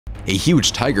A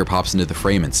huge tiger pops into the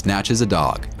frame and snatches a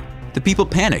dog. The people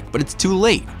panic, but it's too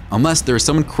late, unless there is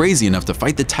someone crazy enough to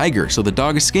fight the tiger so the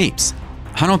dog escapes.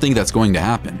 I don't think that's going to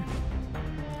happen.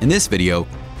 In this video,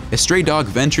 a stray dog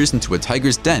ventures into a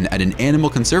tiger's den at an animal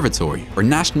conservatory or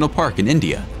national park in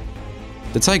India.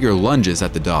 The tiger lunges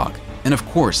at the dog, and of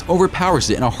course overpowers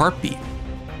it in a heartbeat.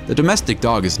 The domestic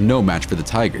dog is no match for the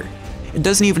tiger. It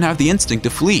doesn't even have the instinct to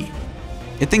flee.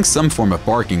 It thinks some form of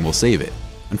barking will save it.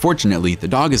 Unfortunately, the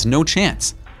dog has no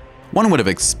chance. One would have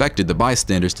expected the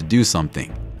bystanders to do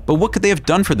something, but what could they have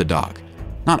done for the dog?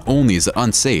 Not only is it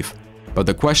unsafe, but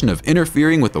the question of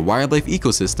interfering with the wildlife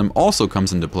ecosystem also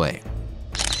comes into play.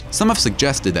 Some have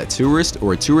suggested that tourists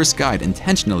or a tourist guide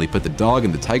intentionally put the dog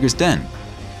in the tiger's den,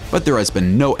 but there has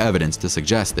been no evidence to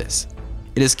suggest this.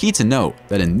 It is key to note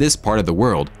that in this part of the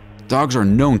world, dogs are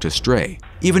known to stray,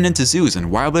 even into zoos and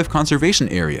wildlife conservation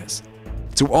areas.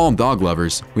 To all dog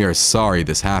lovers, we are sorry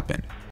this happened,